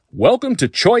Welcome to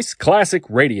Choice Classic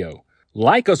Radio.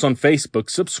 Like us on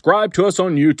Facebook, subscribe to us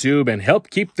on YouTube, and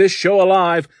help keep this show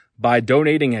alive by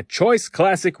donating at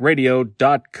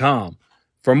choiceclassicradio.com.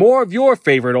 For more of your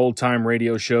favorite old-time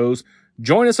radio shows,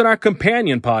 join us on our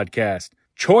companion podcast,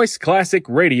 Choice Classic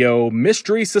Radio,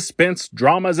 Mystery, Suspense,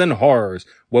 Dramas, and Horrors,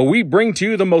 where we bring to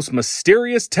you the most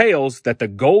mysterious tales that the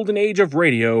golden age of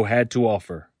radio had to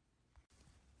offer.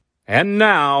 And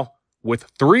now, with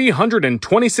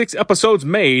 326 episodes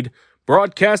made,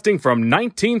 broadcasting from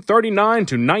 1939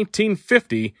 to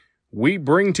 1950, we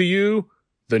bring to you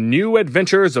The New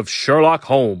Adventures of Sherlock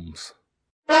Holmes.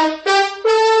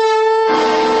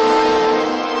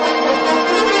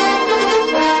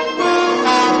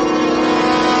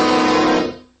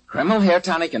 Kreml Hair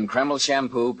Tonic and Kreml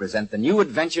Shampoo present The New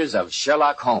Adventures of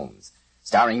Sherlock Holmes,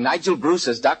 starring Nigel Bruce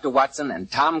as Dr. Watson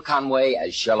and Tom Conway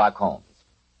as Sherlock Holmes.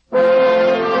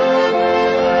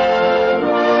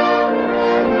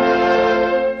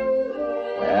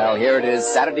 Well, here it is,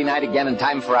 Saturday night again, and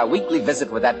time for our weekly visit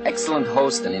with that excellent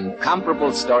host and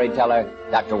incomparable storyteller,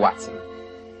 Dr. Watson.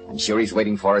 I'm sure he's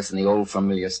waiting for us in the old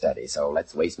familiar study, so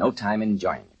let's waste no time in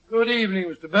joining him. Good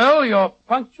evening, Mr. Bell. You're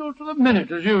punctual to the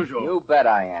minute, as usual. You bet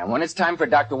I am. When it's time for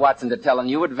Dr. Watson to tell a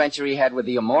new adventure he had with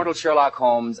the immortal Sherlock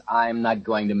Holmes, I'm not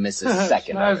going to miss a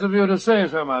second. It's nice of you to say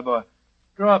so, my boy.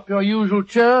 Draw up your usual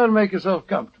chair and make yourself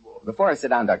comfortable. Before I sit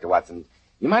down, Dr. Watson,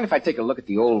 you mind if I take a look at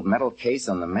the old metal case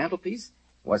on the mantelpiece?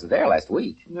 It wasn't there last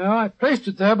week. No, I placed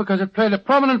it there because it played a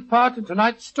prominent part in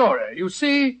tonight's story. You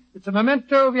see, it's a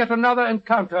memento of yet another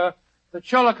encounter that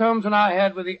Sherlock Holmes and I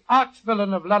had with the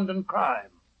arch-villain of London crime,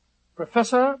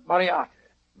 Professor Moriarty.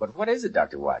 But what is it,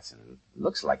 Dr. Watson? It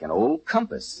looks like an old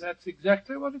compass. That's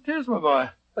exactly what it is, my boy.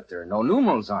 But there are no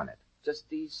numerals on it. Just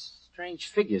these strange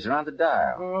figures around the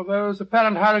dial. Oh, those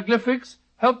apparent hieroglyphics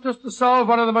helped us to solve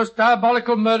one of the most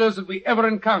diabolical murders that we ever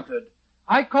encountered.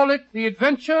 I call it The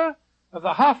Adventure of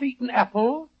the Half-Eaten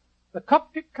Apple, the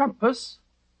Coptic Compass,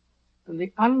 and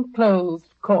the Unclothed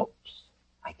Corpse.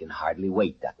 I can hardly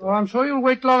wait, Dr. Oh, I'm sure you'll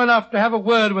wait long enough to have a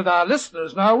word with our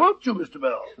listeners now, won't you, Mr.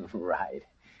 Bell? Right.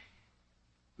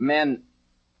 Men,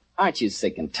 aren't you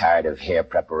sick and tired of hair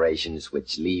preparations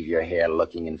which leave your hair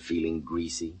looking and feeling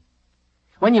greasy?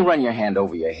 When you run your hand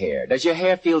over your hair, does your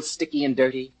hair feel sticky and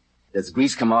dirty? Does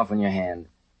grease come off on your hand?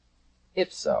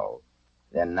 If so,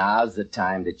 then now's the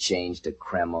time to change to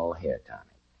Kreml Hair Tonic.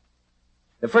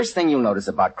 The first thing you'll notice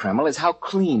about Kreml is how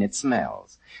clean it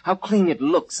smells, how clean it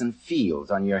looks and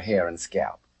feels on your hair and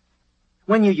scalp.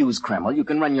 When you use Kreml, you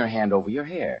can run your hand over your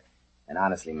hair. And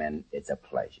honestly, men, it's a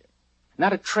pleasure.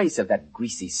 Not a trace of that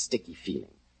greasy, sticky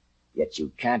feeling. Yet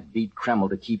you can't beat Kreml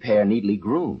to keep hair neatly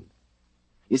groomed.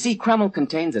 You see, Kreml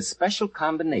contains a special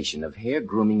combination of hair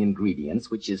grooming ingredients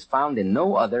which is found in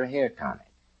no other hair tonic.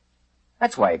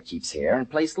 That's why it keeps hair in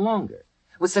place longer,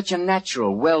 with such a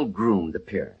natural, well-groomed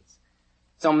appearance.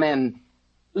 So, men,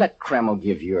 let Kreml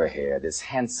give your hair this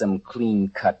handsome,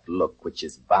 clean-cut look which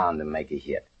is bound to make a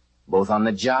hit, both on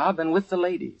the job and with the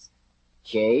ladies.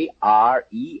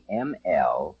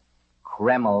 Kreml,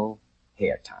 Kreml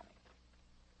Hair Tonic.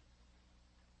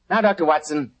 Now, Dr.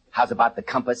 Watson, how's about the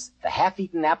compass, the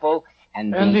half-eaten apple,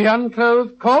 and the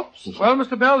unclothed corpse? Well,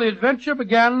 Mr. Bell, the adventure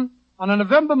began on a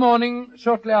November morning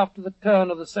shortly after the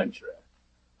turn of the century.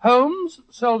 Holmes,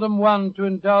 seldom one to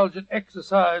indulge in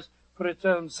exercise for its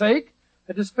own sake,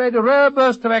 had displayed a rare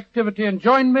burst of activity and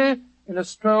joined me in a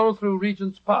stroll through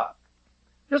Regent's Park.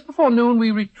 Just before noon,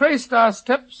 we retraced our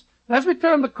steps, and as we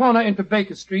turned the corner into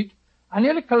Baker Street, I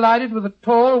nearly collided with a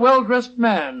tall, well-dressed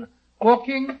man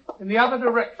walking in the other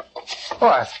direction.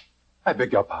 Oh, I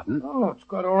beg your pardon. Oh, it's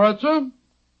quite all right, sir.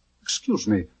 Excuse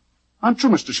me. Aren't you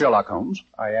Mr. Sherlock Holmes?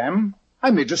 I am.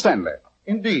 I'm Major Stanley.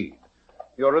 Indeed.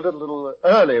 You're a little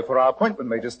early for our appointment,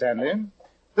 Major Stanley.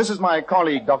 This is my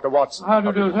colleague, Dr. Watson. How do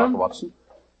you do, sir? Dr. Watson.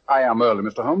 I am early,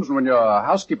 Mr. Holmes, and when your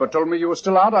housekeeper told me you were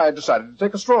still out, I decided to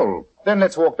take a stroll. Then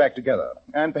let's walk back together,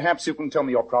 and perhaps you can tell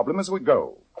me your problem as we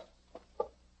go.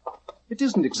 It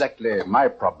isn't exactly my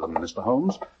problem, Mr.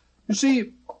 Holmes. You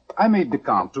see, I'm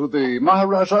aide-de-camp to the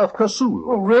Maharaja of Kursul.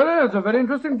 Oh, really? It's a very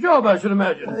interesting job, I should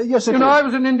imagine. Yes, it You know, is. I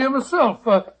was in India myself,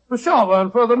 Peshawar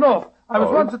and further north. I was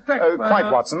once attacked by...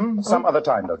 Quite, Watson. Some other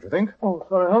time, don't you think? Oh,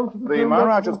 sorry, Holmes. The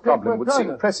Maharaja's problem would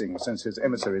seem pressing since his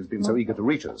emissary has been so eager to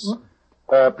reach us.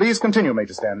 Please continue,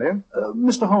 Major Stanley.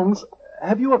 Mr. Holmes,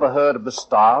 have you ever heard of the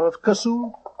Star of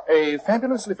Kursul? A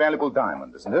fabulously valuable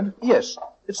diamond, isn't it? Yes.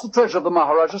 It's the treasure of the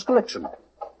Maharaja's collection.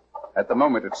 At the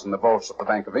moment, it's in the vaults of the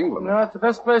Bank of England. No, it's the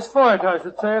best place for it, I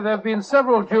should say. There have been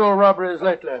several jewel robberies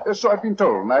lately. So I've been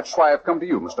told, and that's why I've come to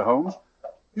you, Mr. Holmes.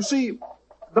 You see,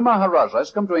 the Maharaja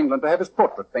has come to England to have his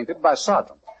portrait painted by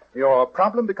Sargent. Your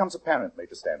problem becomes apparent,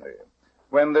 Major Stanley.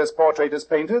 When this portrait is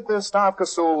painted, the Star of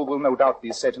Kasul will no doubt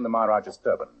be set in the Maharaja's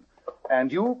turban. And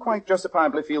you quite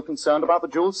justifiably feel concerned about the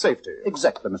jewel's safety.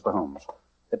 Exactly, Mr. Holmes.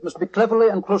 It must be cleverly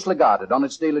and closely guarded on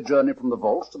its daily journey from the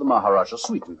vaults to the Maharaja's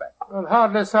suite and back. Well,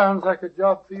 hardly sounds like a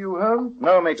job for you, Holmes.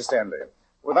 No, Major Stanley.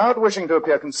 Without wishing to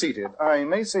appear conceited, I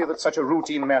may say that such a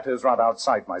routine matter is rather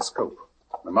outside my scope.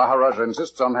 The Maharaja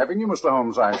insists on having you, Mr.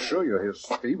 Holmes. I assure you his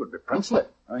fee would be princely.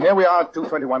 Here we are at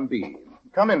 221B.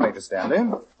 Come in, Major Stanley.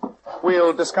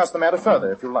 We'll discuss the matter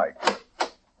further, if you like.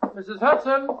 Mrs.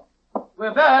 Hudson,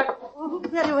 we're back. Oh,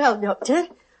 very well, Doctor.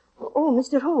 Oh,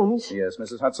 Mr. Holmes. Yes,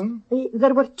 Mrs. Hudson?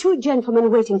 There were two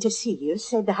gentlemen waiting to see you.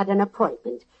 Said they had an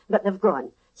appointment, but they've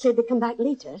gone. Said they'd come back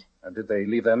later. Did they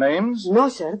leave their names? No,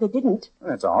 sir, they didn't.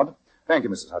 That's odd. Thank you,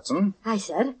 Mrs. Hudson. Aye,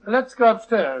 sir. Let's go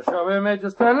upstairs, shall we, Major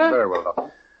Stanley? Very well,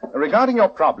 Doctor. Regarding your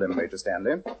problem, Major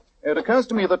Stanley, it occurs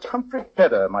to me that Humphrey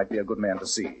Pedder might be a good man to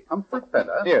see. Humphrey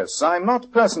Pedder? Yes, I'm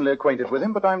not personally acquainted with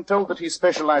him, but I'm told that he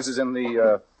specializes in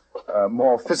the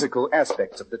more physical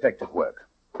aspects of detective work.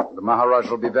 The Maharaja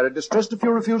will be very distressed if you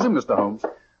refuse him, Mr. Holmes.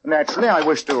 Naturally, I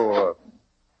wish to...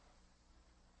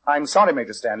 I'm sorry,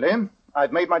 Major Stanley.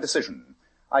 I've made my decision.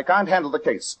 I can't handle the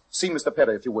case. See Mr.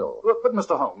 Pedder, if you will. But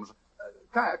Mr. Holmes,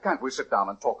 can't we sit down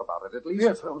and talk about it, at least?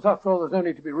 Yes, Holmes. After all, there's no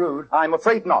need to be rude. I'm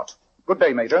afraid not. Good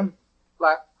day, Major.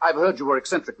 Well, I've heard you were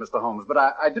eccentric, Mr. Holmes, but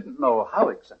I didn't know how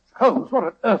eccentric. Holmes, what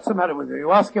on earth's the matter with you?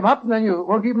 You ask him up, and then you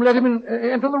won't even let him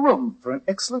into the room. For an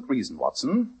excellent reason,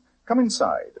 Watson. Come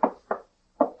inside.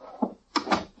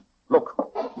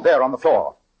 Look, there on the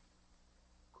floor.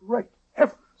 Great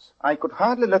heavens. I could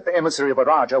hardly let the emissary of a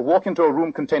Raja walk into a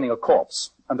room containing a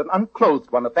corpse, and an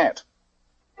unclothed one at that.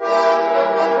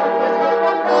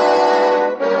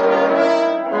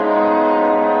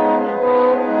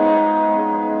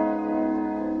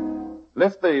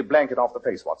 Lift the blanket off the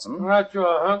face, Watson. Right you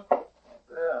are, huh?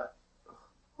 There.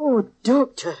 Oh,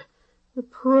 Doctor, the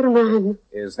poor man.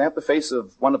 Is that the face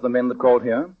of one of the men that called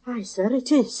here? Aye, sir,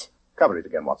 it is. Cover it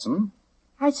again, Watson.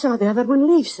 I saw the other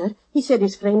one leave, sir. He said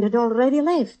his friend had already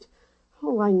left.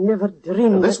 Oh, I never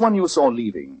dreamed This one you saw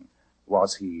leaving,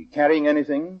 was he carrying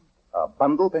anything? A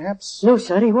bundle, perhaps? No,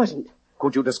 sir, he wasn't.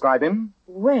 Could you describe him?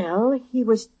 Well, he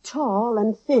was tall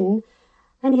and thin,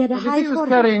 and he had a If high he was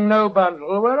forehead. carrying no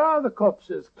bundle, where are the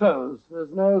corpse's clothes?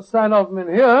 There's no sign of them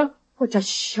in here. What a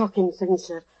shocking thing,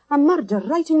 sir. A murder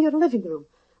right in your living room.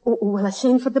 Oh, will I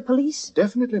send for the police?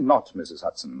 Definitely not, Mrs.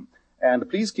 Hudson. And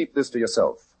please keep this to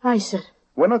yourself. Aye, sir.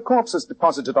 When a corpse is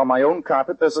deposited on my own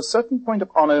carpet, there's a certain point of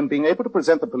honor in being able to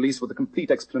present the police with a complete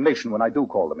explanation when I do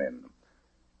call them in.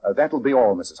 That'll be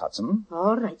all, Mrs. Hudson.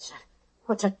 All right, sir.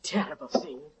 What a terrible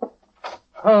thing.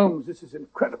 Holmes, this is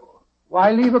incredible.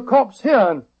 Why leave a corpse here,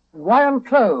 and why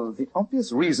unclothed? The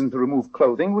obvious reason to remove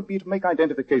clothing would be to make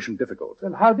identification difficult.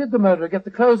 Then how did the murderer get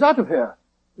the clothes out of here?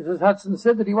 Mrs. Hudson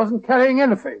said that he wasn't carrying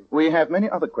anything. We have many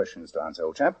other questions to answer,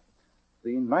 old chap.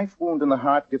 The knife wound in the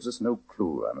heart gives us no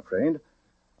clue, I'm afraid.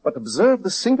 But observe the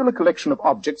singular collection of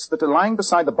objects that are lying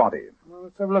beside the body. Well,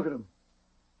 let's have a look at them.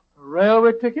 A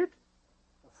railway ticket,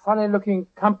 a funny-looking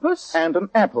compass, And an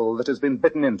apple that has been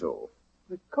bitten into.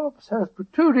 the corpse has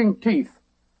protruding teeth.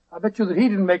 I bet you that he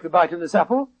didn't make the bite in this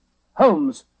apple.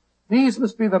 Holmes, these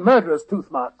must be the murderer's tooth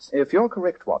marks. If you're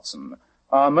correct, Watson,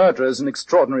 our murderer is an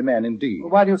extraordinary man indeed.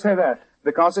 Why do you say that?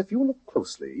 Because if you look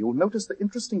closely, you'll notice the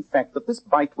interesting fact that this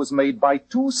bite was made by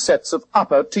two sets of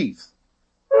upper teeth.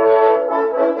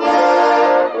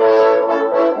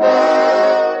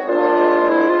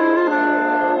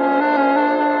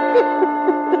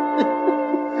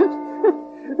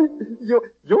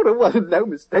 You're the one, no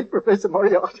mistake, Professor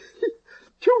Moriarty.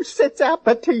 Two sets up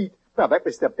her teeth. Well, that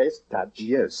was the best touch.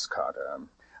 Yes, Carter.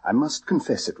 I must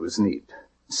confess it was neat.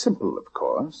 Simple, of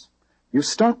course. You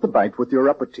start the bite with your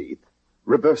upper teeth,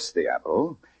 reverse the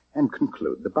apple, and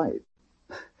conclude the bite.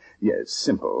 Yes,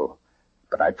 simple,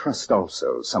 but I trust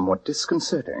also somewhat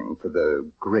disconcerting for the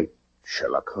great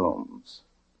Sherlock Holmes.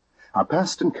 Our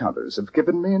past encounters have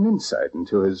given me an insight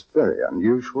into his very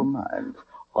unusual mind.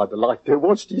 I'd like to have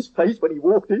watched his face when he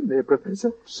walked in there,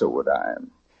 Professor. So would I.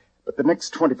 But the next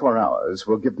 24 hours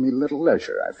will give me little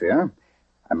leisure, I fear.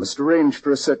 I must arrange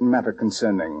for a certain matter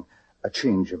concerning a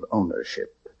change of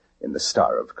ownership in the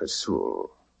Star of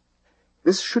Kasul.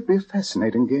 This should be a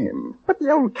fascinating game. But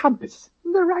the old compass,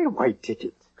 the railway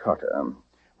ticket. Carter,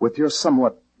 with your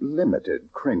somewhat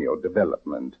limited cranial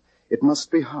development, it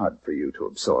must be hard for you to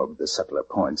absorb the subtler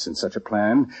points in such a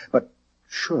plan, but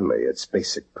surely its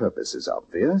basic purpose is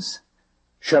obvious.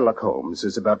 Sherlock Holmes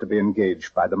is about to be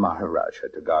engaged by the Maharaja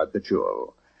to guard the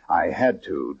jewel. I had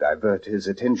to divert his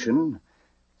attention,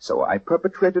 so I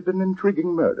perpetrated an intriguing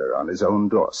murder on his own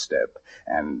doorstep,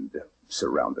 and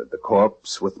surrounded the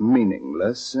corpse with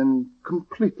meaningless and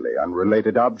completely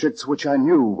unrelated objects which I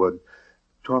knew would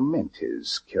torment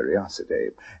his curiosity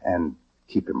and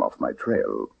keep him off my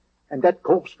trail. And that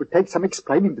corpse would take some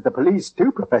explaining to the police,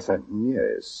 too, Professor.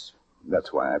 Yes,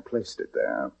 that's why I placed it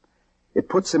there. It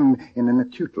puts him in an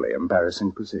acutely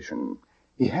embarrassing position.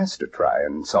 He has to try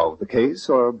and solve the case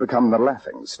or become the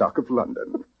laughing stock of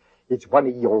London. It's one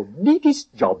of your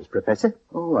neatest jobs, Professor.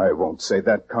 Oh, I won't say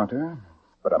that, Carter.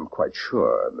 But I'm quite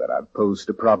sure that I've posed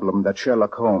a problem that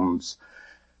Sherlock Holmes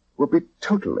will be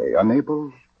totally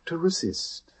unable to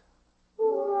resist.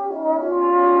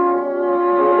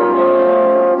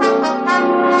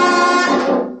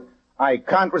 I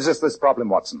can't resist this problem,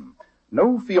 Watson.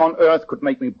 No fee on earth could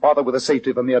make me bother with the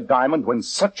safety of a mere diamond when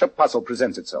such a puzzle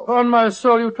presents itself. On my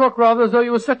soul, you talk rather as though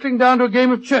you were settling down to a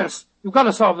game of chess. You've got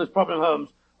to solve this problem, Holmes,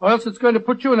 or else it's going to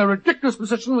put you in a ridiculous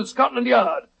position with Scotland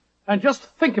Yard. And just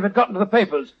think if it got into the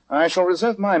papers. I shall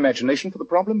reserve my imagination for the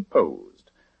problem posed.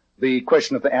 The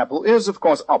question of the apple is, of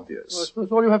course, obvious. Well, I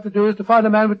suppose all you have to do is to find a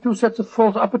man with two sets of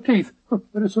false upper teeth.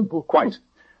 Very simple. Quite.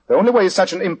 The only way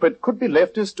such an imprint could be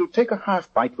left is to take a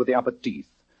half bite with the upper teeth,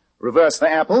 reverse the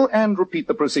apple, and repeat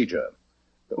the procedure.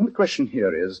 The only question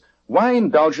here is, why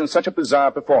indulge in such a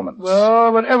bizarre performance?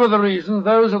 Well, whatever the reason,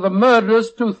 those are the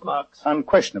murderer's tooth marks.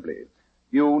 Unquestionably.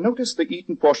 You notice the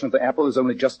eaten portion of the apple has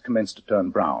only just commenced to turn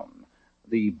brown.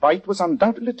 The bite was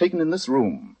undoubtedly taken in this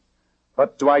room.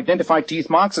 But to identify teeth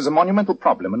marks is a monumental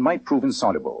problem and might prove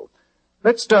insoluble.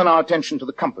 Let's turn our attention to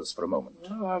the compass for a moment.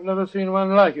 Oh, I've never seen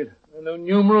one like it. There are no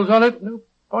numerals on it, no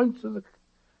points of the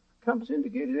compass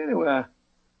indicated anywhere.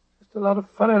 Just a lot of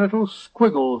funny little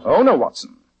squiggles. Oh, no,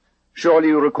 Watson. Surely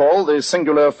you recall the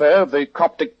singular affair of the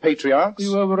Coptic patriarchs?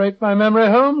 You overrate my memory,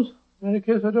 Holmes. In any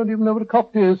case, I don't even know what a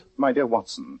Copt is. My dear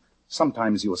Watson,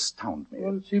 sometimes you astound me.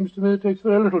 Well, it seems to me it takes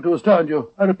very little to astound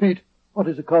you. I repeat, what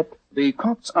is a Copt? The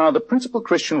Copts are the principal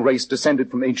Christian race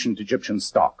descended from ancient Egyptian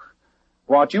stock.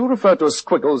 What you refer to as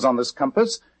squiggles on this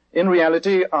compass, in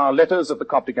reality, are letters of the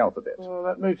Coptic alphabet. Oh,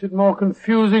 that makes it more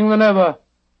confusing than ever.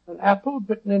 An apple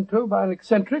bitten into by an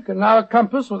eccentric, and now a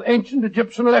compass with ancient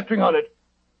Egyptian lettering on it.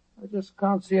 I just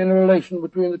can't see any relation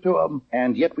between the two of them.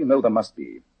 And yet we know there must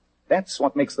be. That's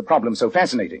what makes the problem so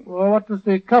fascinating. Well, what does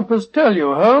the compass tell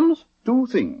you, Holmes? Two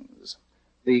things.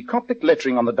 The Coptic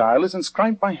lettering on the dial is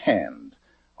inscribed by hand.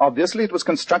 Obviously, it was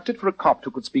constructed for a Copt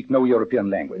who could speak no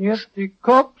European language. Yet the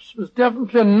corpse was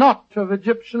definitely not of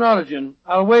Egyptian origin.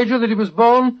 I'll wager that he was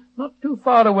born not too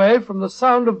far away from the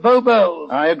sound of Bow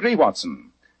Bells. I agree,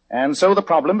 Watson. And so the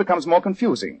problem becomes more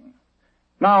confusing.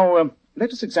 Now, let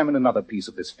us examine another piece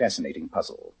of this fascinating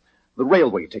puzzle. The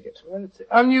railway ticket. Well, it's the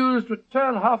unused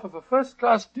return half of a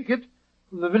first-class ticket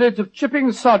from the village of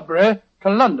Chipping Sodbury to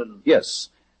London. Yes,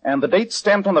 and the date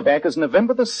stamped on the back is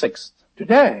November the 6th.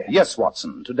 Today? Yes,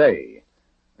 Watson, today.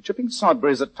 Chipping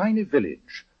Sodbury is a tiny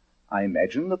village. I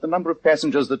imagine that the number of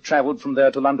passengers that travelled from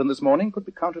there to London this morning could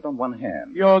be counted on one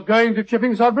hand. You're going to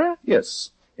Chipping Sodbury?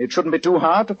 Yes. It shouldn't be too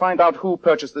hard to find out who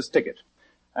purchased this ticket.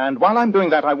 And while I'm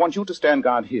doing that, I want you to stand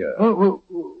guard here.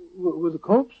 With the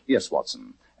corpse? Yes,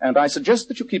 Watson. And I suggest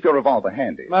that you keep your revolver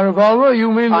handy. My revolver?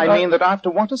 You mean that I mean that after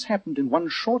what has happened in one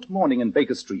short morning in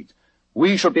Baker Street,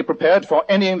 we should be prepared for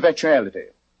any eventuality.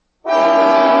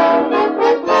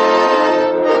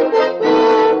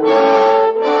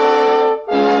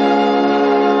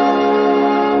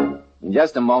 In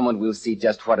just a moment, we'll see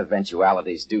just what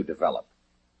eventualities do develop.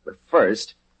 But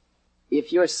first,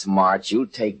 if you're smart, you'll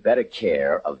take better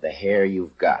care of the hair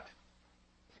you've got.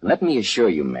 Let me assure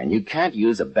you, men, you can't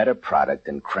use a better product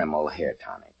than Kreml Hair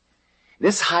Tonic.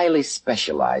 This highly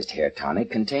specialized hair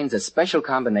tonic contains a special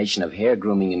combination of hair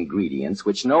grooming ingredients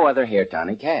which no other hair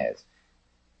tonic has.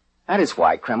 That is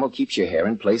why Kreml keeps your hair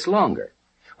in place longer.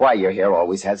 Why your hair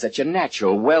always has such a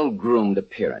natural, well-groomed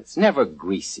appearance, never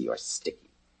greasy or sticky.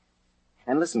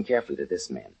 And listen carefully to this,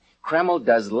 man. Kreml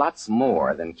does lots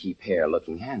more than keep hair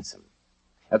looking handsome.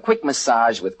 A quick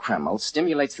massage with Kreml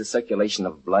stimulates the circulation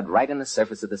of blood right in the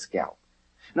surface of the scalp.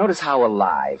 Notice how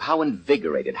alive, how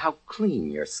invigorated, how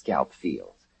clean your scalp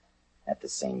feels. At the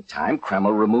same time,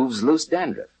 Kreml removes loose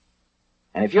dandruff.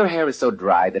 And if your hair is so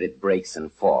dry that it breaks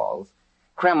and falls,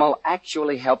 Kreml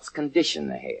actually helps condition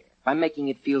the hair by making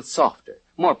it feel softer,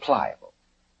 more pliable.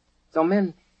 So,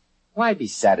 men, why be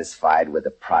satisfied with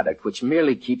a product which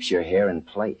merely keeps your hair in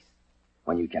place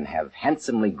when you can have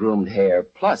handsomely groomed hair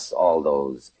plus all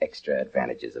those extra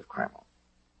advantages of Kreml?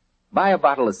 Buy a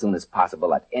bottle as soon as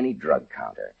possible at any drug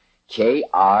counter.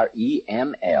 Kreml,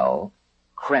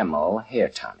 Kreml Hair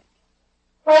Tonic.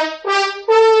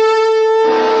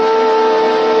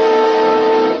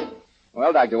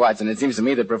 Well, Dr. Watson, it seems to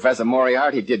me that Professor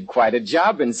Moriarty did quite a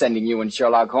job in sending you and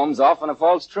Sherlock Holmes off on a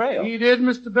false trail. He did,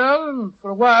 Mr. Bell, and for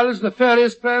a while his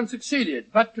nefarious plan succeeded.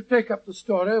 But to take up the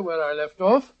story where I left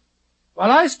off, while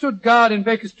I stood guard in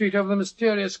Baker Street over the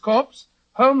mysterious corpse,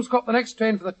 Holmes caught the next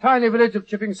train for the tiny village of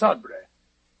Chipping Sodbury.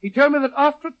 He told me that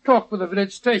after a talk with the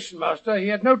village station master, he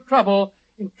had no trouble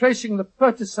in tracing the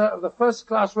purchaser of the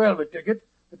first-class railway ticket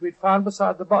that we'd found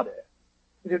beside the body.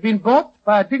 It had been bought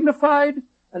by a dignified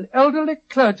and elderly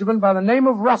clergyman by the name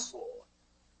of Russell,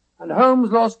 and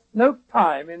Holmes lost no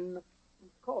time in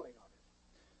calling on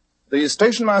him. The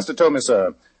station master told me,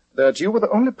 sir, that you were the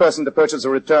only person to purchase a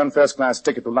return first-class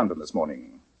ticket to London this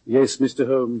morning. Yes, Mr.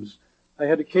 Holmes. I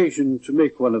had occasion to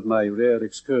make one of my rare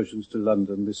excursions to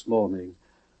London this morning.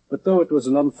 But though it was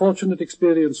an unfortunate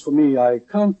experience for me, I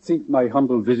can't think my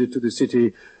humble visit to the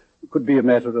city could be a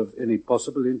matter of any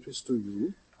possible interest to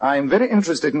you. I'm very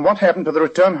interested in what happened to the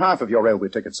return half of your railway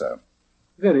ticket, sir.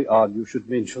 Very odd you should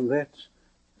mention that.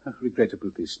 A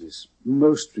regrettable business.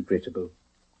 Most regrettable.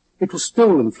 It was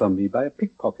stolen from me by a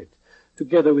pickpocket,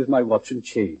 together with my watch and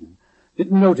chain.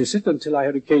 Didn't notice it until I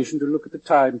had occasion to look at the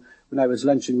time when I was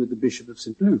lunching with the Bishop of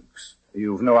St. Luke's.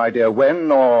 You've no idea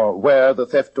when or where the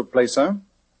theft took place, sir?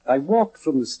 I walked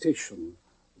from the station.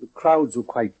 The crowds were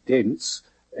quite dense,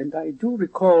 and I do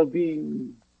recall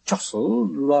being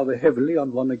jostled rather heavily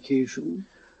on one occasion.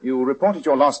 You reported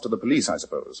your loss to the police, I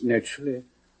suppose. Naturally,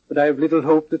 but I have little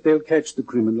hope that they'll catch the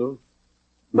criminal.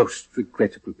 Most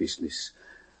regrettable business.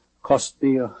 Cost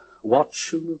me a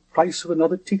watch and the price of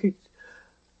another ticket.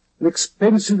 An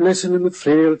expensive lesson in the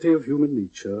frailty of human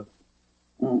nature.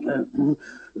 Do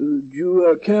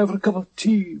you care for a cup of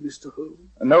tea, Mr. Holmes?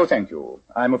 No, thank you.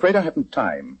 I'm afraid I haven't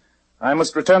time. I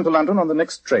must return to London on the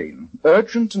next train.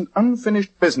 Urgent and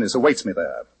unfinished business awaits me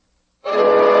there.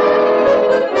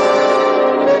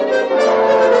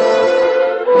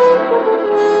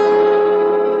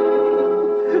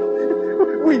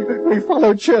 We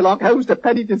followed Sherlock Holmes to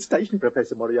Paddington Station,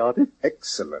 Professor Moriarty.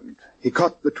 Excellent. He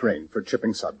caught the train for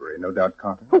Chipping Sodbury, no doubt,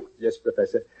 Carter? Oh, yes,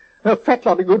 Professor. A fat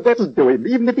lot of good that'll do him,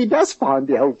 even if he does find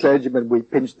the old clergyman we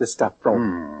pinched the stuff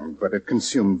from. But it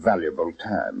consumed valuable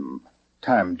time.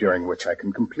 Time during which I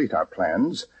can complete our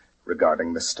plans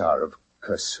regarding the Star of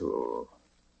Kersul.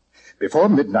 Before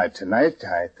midnight tonight,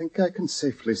 I think I can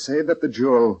safely say that the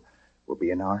jewel will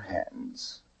be in our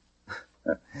hands.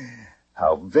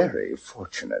 How very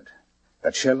fortunate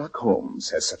that Sherlock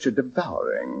Holmes has such a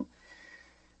devouring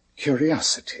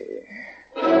curiosity.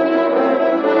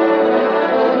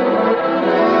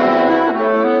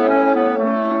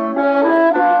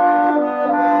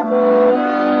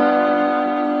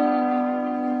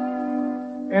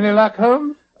 Any luck,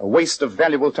 Holmes? A waste of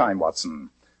valuable time, Watson.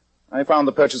 I found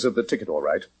the purchase of the ticket all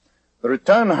right. The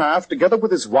return half, together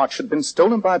with his watch, had been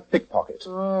stolen by a pickpocket.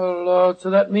 Oh, Lord, so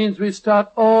that means we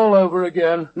start all over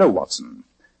again. No, Watson.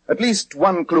 At least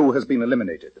one clue has been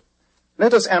eliminated.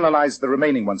 Let us analyze the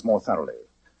remaining ones more thoroughly.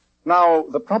 Now,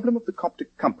 the problem of the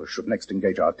Coptic compass should next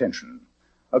engage our attention.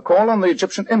 A call on the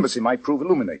Egyptian embassy might prove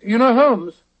illuminating. You know,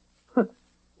 Holmes,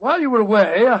 while you were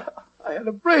away, I had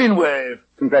a brainwave.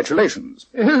 Congratulations.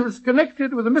 It was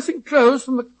connected with the missing clothes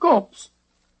from the corpse.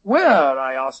 Where,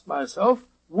 I asked myself,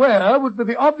 where would be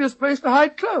the obvious place to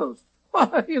hide clothes?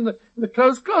 Why, in the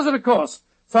clothes closet, of course.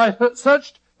 So I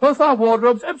searched both our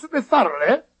wardrobes absolutely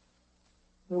thoroughly.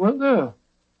 They weren't there.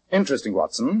 Interesting,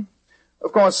 Watson.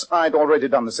 Of course, I'd already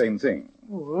done the same thing.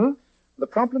 Oh, The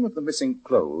problem of the missing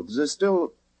clothes is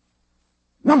still...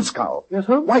 Numbskull! Yes,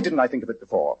 Holmes? Why didn't I think of it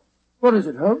before? what is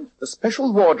it, Holmes? The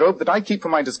special wardrobe that I keep for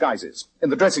my disguises, in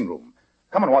the dressing room.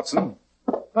 Come on, Watson.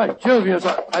 By Jove, yes,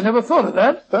 I never thought of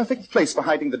that. Perfect place for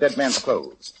hiding the dead man's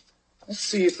clothes. Let's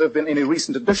see if there have been any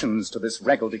recent additions to this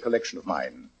raggedy collection of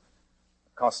mine.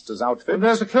 Costa's outfit. And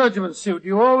there's the clergyman's suit.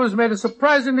 You always made a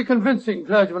surprisingly convincing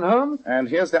clergyman, Holmes. And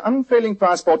here's the unfailing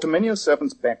passport to many a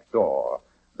servant's back door.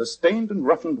 The stained and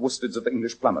roughened worsteds of the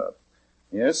English plumber.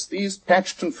 Yes, these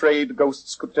patched and frayed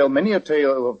ghosts could tell many a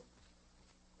tale of...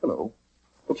 Hello.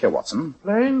 Look here, Watson.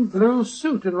 Plain blue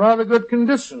suit in rather good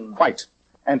condition. Quite.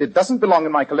 And it doesn't belong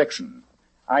in my collection.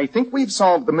 I think we've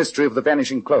solved the mystery of the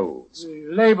vanishing clothes. The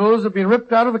labels have been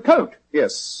ripped out of the coat.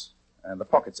 Yes, and the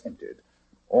pockets emptied.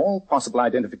 All possible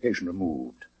identification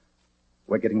removed.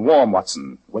 We're getting warm,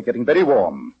 Watson. We're getting very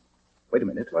warm. Wait a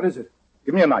minute. What is it?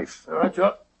 Give me a knife. All right,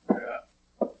 Joe.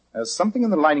 There's something in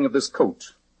the lining of this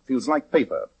coat. Feels like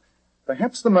paper.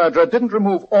 Perhaps the murderer didn't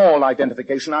remove all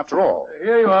identification after all.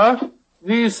 Here you are.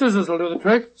 These scissors will do the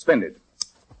trick. Splendid.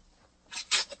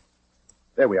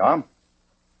 There we are.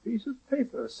 Piece of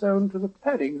paper sewn to the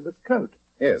padding of the coat.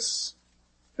 Yes.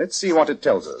 Let's see what it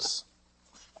tells us.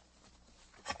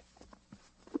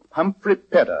 Humphrey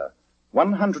Pedder,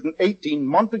 118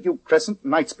 Montague Crescent,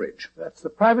 Knightsbridge. That's the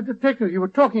private detective you were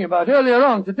talking about earlier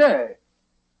on today.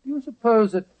 Do you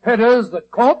suppose that Pedder's the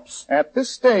corpse? At this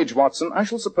stage, Watson, I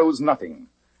shall suppose nothing.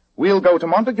 We'll go to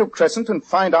Montague Crescent and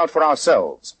find out for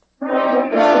ourselves. Mr.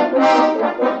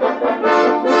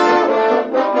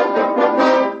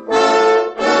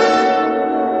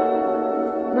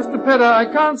 Pedder, I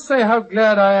can't say how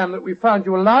glad I am that we found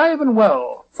you alive and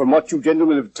well. From what you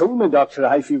gentlemen have told me, Doctor,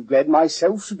 I feel glad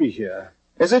myself to be here.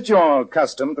 Is it your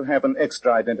custom to have an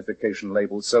extra identification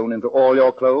label sewn into all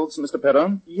your clothes, Mr.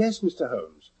 Pedder? Yes, Mr.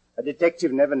 Holmes. A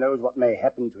detective never knows what may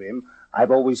happen to him.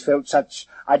 I've always felt such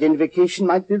identification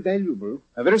might be valuable.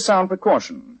 A very sound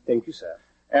precaution. Thank you, sir.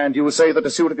 And you say that a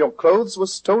suit of your clothes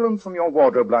was stolen from your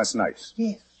wardrobe last night?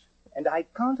 Yes, and I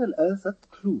can't unearth a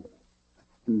clue.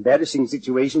 Embarrassing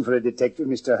situation for a detective,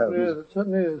 Mr. Holmes. Yes, it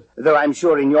certainly is. Though I'm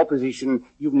sure in your position,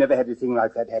 you've never had a thing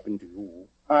like that happen to you.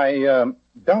 I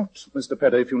doubt, Mr.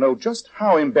 Pedder, if you know just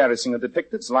how embarrassing a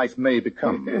detective's life may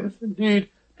become. Yes, indeed.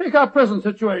 Take our present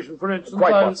situation, for instance.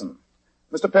 Quite, Watson.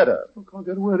 Mr. Pedder. I can't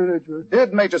get a word in edgeworth.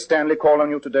 Did Major Stanley call on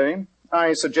you today?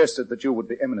 I suggested that you would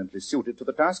be eminently suited to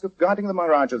the task of guarding the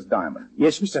Maharaja's diamond.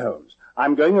 Yes, Mr. Holmes.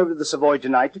 I'm going over to the Savoy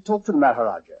tonight to talk to the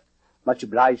Maharaja. Much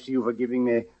obliged to you for giving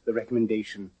me the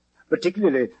recommendation,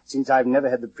 particularly since I've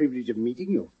never had the privilege of meeting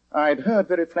you. I'd heard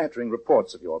very flattering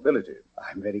reports of your ability.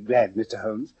 I'm very glad, Mr.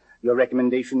 Holmes. Your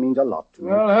recommendation means a lot to me.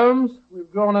 Well, Holmes,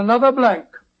 we've drawn another blank.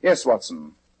 Yes,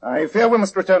 Watson. I fear we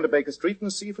must return to Baker Street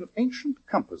and see if an ancient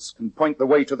compass can point the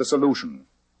way to the solution.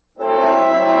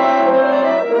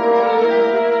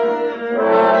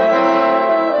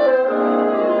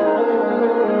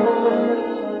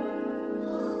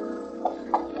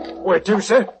 Where to,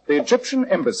 sir? The Egyptian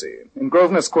Embassy in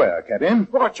Grosvenor Square, Caddy.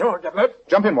 What's your government?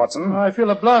 Jump in, Watson. I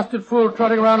feel a blasted fool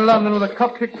trotting around London with a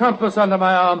Coptic compass under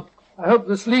my arm. I hope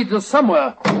this leads us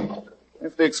somewhere.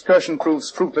 If the excursion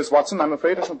proves fruitless, Watson, I'm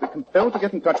afraid I shall be compelled to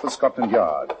get in touch with Scotland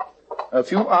Yard. A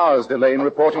few hours' delay in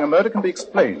reporting a murder can be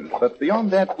explained, but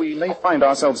beyond that, we may find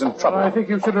ourselves in trouble. I think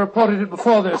you should have reported it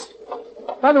before this.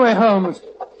 By the way, Holmes,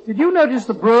 did you notice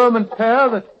the brougham and pair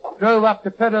that drove up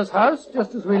to Pedder's house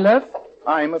just as we left?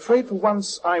 I'm afraid for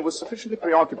once I was sufficiently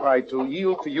preoccupied to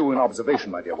yield to you in observation,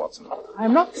 my dear Watson.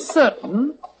 I'm not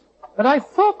certain, but I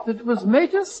thought that it was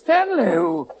Major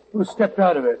Stanley who stepped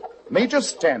out of it. Major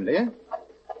Stanley?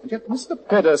 And yet Mr.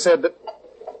 Pedder said that...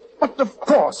 But of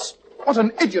course! What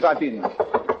an idiot I've been!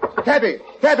 Cabby!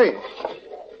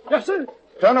 Yes, sir?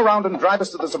 Turn around and drive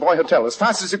us to the Savoy Hotel as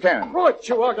fast as you can. Right,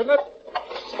 you argument.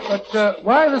 But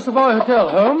why the Savoy Hotel,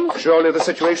 Holmes? Surely the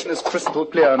situation is crystal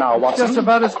clear now, Watson. Just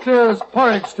about as clear as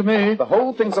porridge to me. The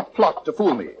whole thing's a plot to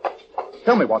fool me.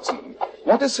 Tell me, Watson,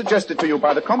 what is suggested to you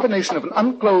by the combination of an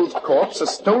unclothed corpse, a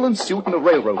stolen suit, and a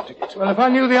railroad ticket? Well, if I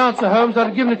knew the answer, Holmes, I'd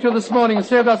have given it to you this morning and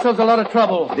saved ourselves a lot of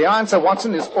trouble. The answer,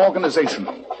 Watson, is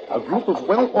organization. A group of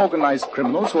well-organized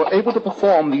criminals who are able to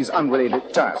perform these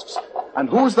unrelated tasks. And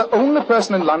who's the only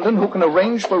person in London who can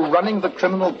arrange for running the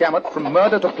criminal gamut from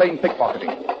murder to plain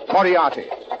pickpocketing? Moriarty.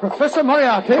 Professor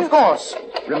Moriarty? Of course.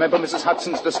 Remember Mrs.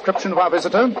 Hudson's description of our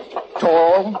visitor?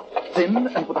 Tall, thin,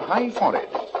 and with a high forehead.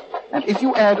 And if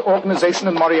you add organization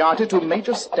and Moriarty to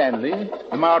Major Stanley,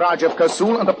 the Maharaja of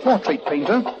Kursul, and a portrait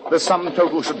painter, the sum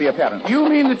total should be apparent. You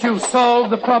mean that you've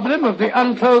solved the problem of the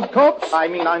unclothed corpse? I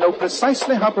mean I know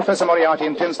precisely how Professor Moriarty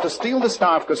intends to steal the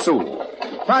Star of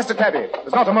Kursul. Faster, cabby.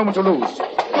 There's not a moment to lose.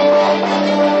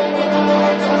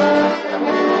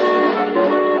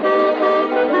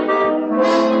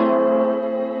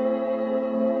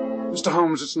 Mr.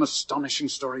 Holmes, it's an astonishing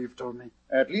story you've told me.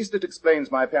 At least it explains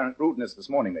my apparent rudeness this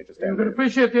morning, Major Stanley. You can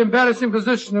appreciate the embarrassing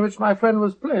position in which my friend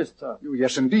was placed, sir.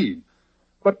 Yes, indeed.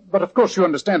 But of course you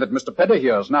understand that Mr. Pedder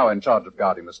here is now in charge of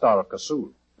guarding the Star of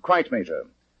Kursul. Quite, Major.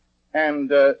 And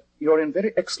you're in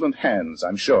very excellent hands,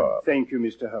 I'm sure. Thank you,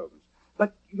 Mr. Holmes.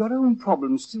 But your own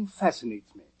problem still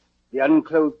fascinates me. The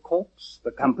unclothed corpse, the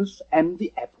compass, and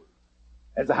the apple.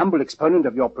 As a humble exponent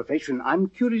of your profession, I'm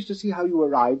curious to see how you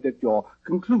arrived at your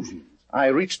conclusions. I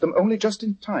reached them only just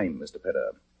in time, Mr.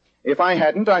 Pedder. If I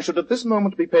hadn't, I should at this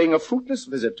moment be paying a fruitless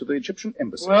visit to the Egyptian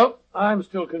Embassy. Well, I'm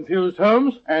still confused,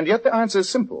 Holmes. And yet the answer is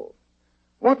simple.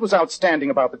 What was outstanding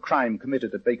about the crime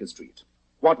committed at Baker Street?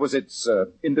 What was its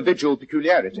individual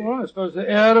peculiarity? Well, I suppose the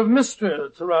air of mystery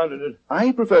that surrounded it.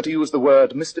 I prefer to use the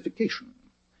word mystification.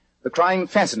 The crime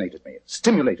fascinated me,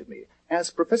 stimulated me, as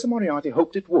Professor Moriarty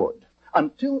hoped it would,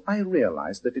 until I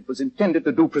realized that it was intended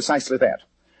to do precisely that.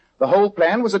 The whole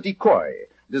plan was a decoy,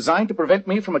 designed to prevent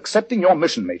me from accepting your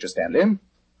mission, Major Stanley.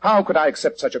 How could I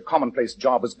accept such a commonplace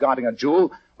job as guarding a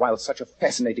jewel, while such a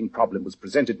fascinating problem was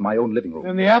presented in my own living room?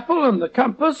 And the apple and the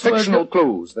compass... Fictional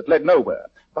clues that led nowhere.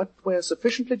 but were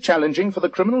sufficiently challenging for the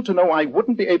criminal to know I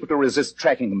wouldn't be able to resist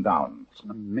tracking them down. It's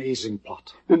an amazing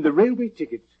plot. And the railway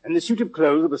ticket and the suit of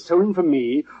clothes that was stolen from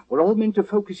me were all meant to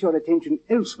focus your attention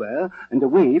elsewhere and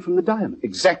away from the diamond.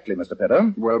 Exactly, Mr.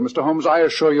 Pedder. Well, Mr. Holmes, I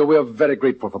assure you we're very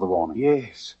grateful for the warning.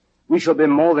 Yes. We shall be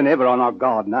more than ever on our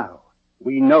guard now.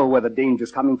 We know where the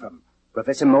danger's coming from.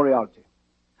 Professor Moriarty.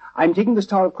 I'm taking the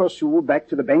Star of Corsul back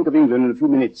to the Bank of England in a few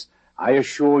minutes. I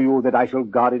assure you that I shall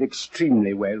guard it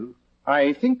extremely well.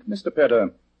 I think, Mr.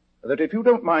 Pedder, that if you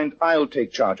don't mind, I'll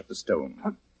take charge of the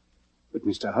stone. But,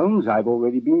 Mr. Holmes, I've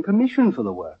already been commissioned for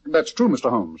the work. That's true, Mr.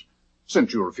 Holmes.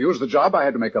 Since you refused the job, I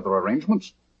had to make other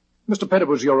arrangements. Mr. Pedder,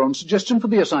 was your own suggestion for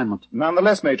the assignment.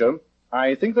 Nonetheless, Major,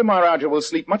 I think the Maharaja will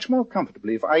sleep much more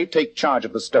comfortably if I take charge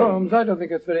of the stone. Holmes, I don't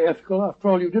think it's very ethical. After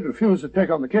all, you did refuse to take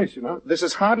on the case, you know. This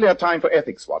is hardly a time for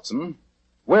ethics, Watson.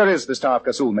 Where is the Star of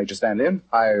Corsul, Major Stanley?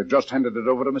 I just handed it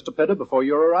over to Mr. Pedder before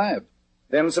you arrived.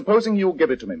 Then supposing you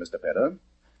give it to me, Mr. Pedder.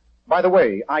 By the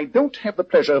way, I don't have the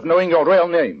pleasure of knowing your real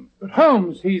name. But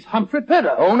Holmes, he's Humphrey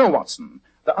Pedder. Oh, no, Watson.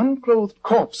 The unclothed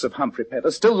corpse of Humphrey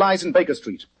Pedder still lies in Baker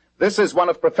Street. This is one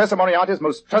of Professor Moriarty's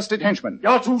most trusted henchmen.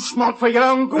 You're too smart for your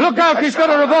own good. Look out, he's got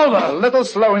a A revolver. little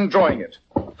slow in drawing it.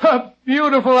 A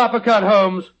beautiful uppercut,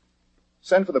 Holmes.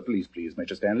 Send for the police, please,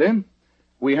 Major Stanley.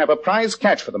 We have a prize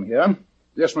catch for them here.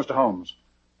 Yes, Mr. Holmes.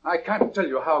 I can't tell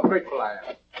you how grateful I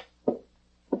am.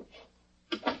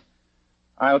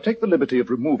 I'll take the liberty of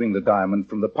removing the diamond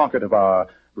from the pocket of our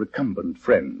recumbent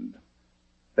friend.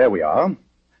 There we are.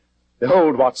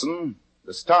 Behold, Watson,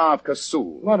 the Star of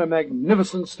Corsul. What a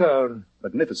magnificent stone.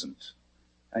 Magnificent.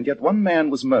 And yet one man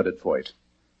was murdered for it.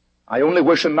 I only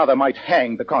wish another might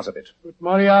hang because of it. But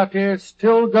Moriarty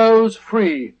still goes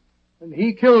free. And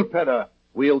he killed Pedder.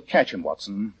 We'll catch him,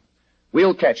 Watson.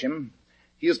 We'll catch him.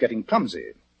 He is getting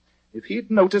clumsy. If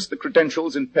he'd noticed the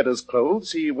credentials in Pedder's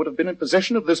clothes, he would have been in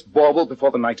possession of this bauble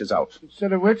before the night is out.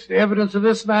 Instead of which, the evidence of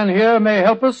this man here may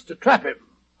help us to trap him.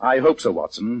 I hope so,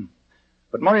 Watson.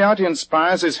 But Moriarty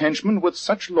inspires his henchmen with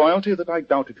such loyalty that I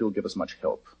doubt if he'll give us much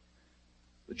help.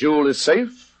 The jewel is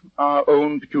safe, our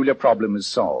own peculiar problem is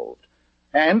solved,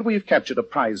 and we've captured a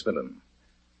prize villain.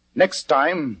 Next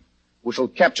time, we shall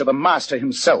capture the master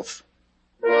himself.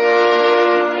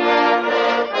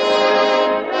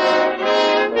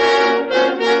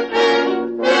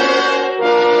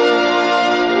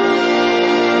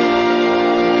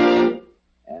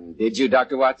 Did you,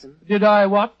 Dr. Watson? Did I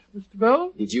what, Mr.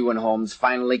 Bell? Did you and Holmes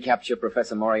finally capture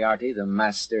Professor Moriarty, the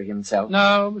master himself?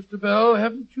 No, Mr. Bell,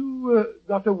 haven't you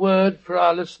got a word for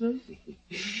our listeners?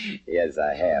 Yes,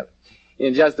 I have.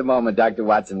 In just a moment, Dr.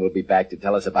 Watson will be back to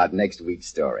tell us about next week's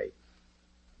story.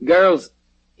 Girls,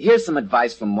 here's some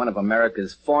advice from one of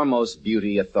America's foremost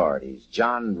beauty authorities,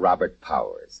 John Robert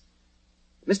Powers.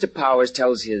 Mr. Powers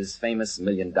tells his famous $1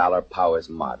 Million Powers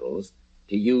models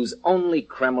to use only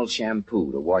Kreml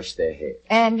shampoo to wash their hair.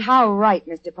 And how right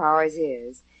Mr. Powers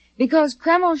is. Because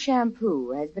Kreml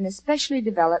shampoo has been especially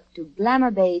developed to glamour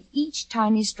bathe each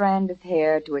tiny strand of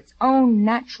hair to its own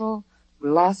natural,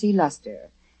 glossy luster.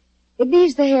 It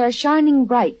leaves the hair shining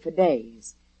bright for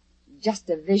days. Just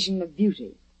a vision of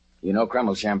beauty. You know,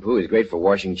 Kreml shampoo is great for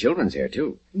washing children's hair,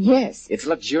 too. Yes. Its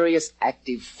luxurious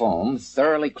active foam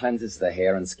thoroughly cleanses the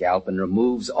hair and scalp and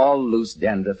removes all loose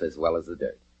dandruff as well as the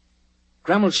dirt.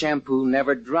 Kreml shampoo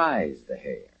never dries the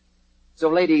hair. So,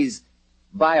 ladies,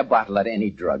 buy a bottle at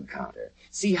any drug counter.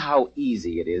 See how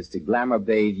easy it is to glamour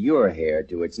bathe your hair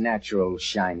to its natural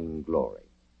shining glory.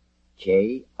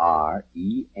 Kreml.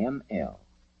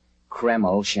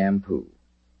 Kreml shampoo.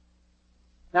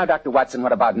 Now, Dr. Watson,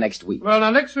 what about next week? Well,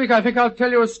 now, next week I think I'll tell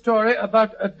you a story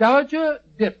about a dowager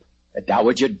dip. A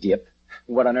dowager dip?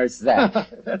 What on earth's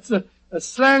that? That's a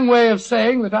slang way of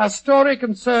saying that our story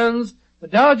concerns the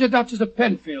Dowager Duchess of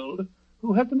Penfield,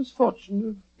 who had the misfortune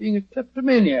of being a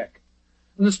kleptomaniac.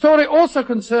 And the story also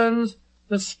concerns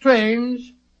the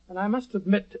strange, and I must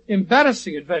admit,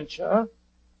 embarrassing adventure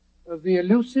of the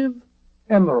elusive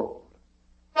emerald.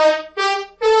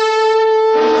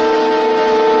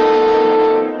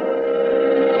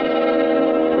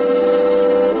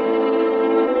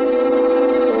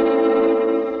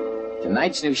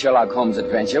 Tonight's new Sherlock Holmes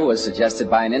adventure was suggested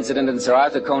by an incident in Sir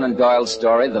Arthur Conan Doyle's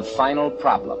story, The Final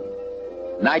Problem.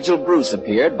 Nigel Bruce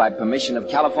appeared by permission of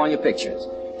California Pictures.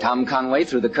 Tom Conway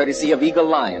through the courtesy of Eagle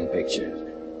Lion Pictures.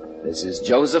 This is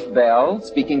Joseph Bell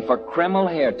speaking for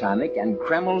Kreml Hair Tonic and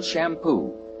Kreml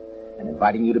Shampoo, and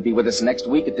inviting you to be with us next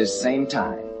week at this same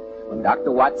time, when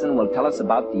Dr. Watson will tell us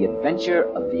about the adventure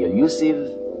of the elusive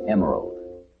emerald.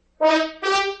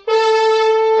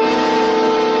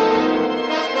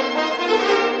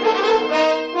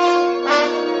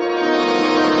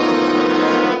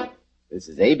 This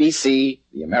is ABC,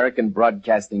 the American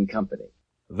Broadcasting Company.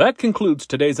 That concludes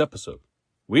today's episode.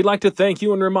 We'd like to thank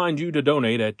you and remind you to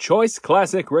donate at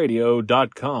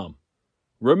choiceclassicradio.com.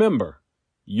 Remember,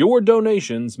 your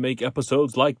donations make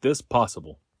episodes like this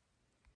possible.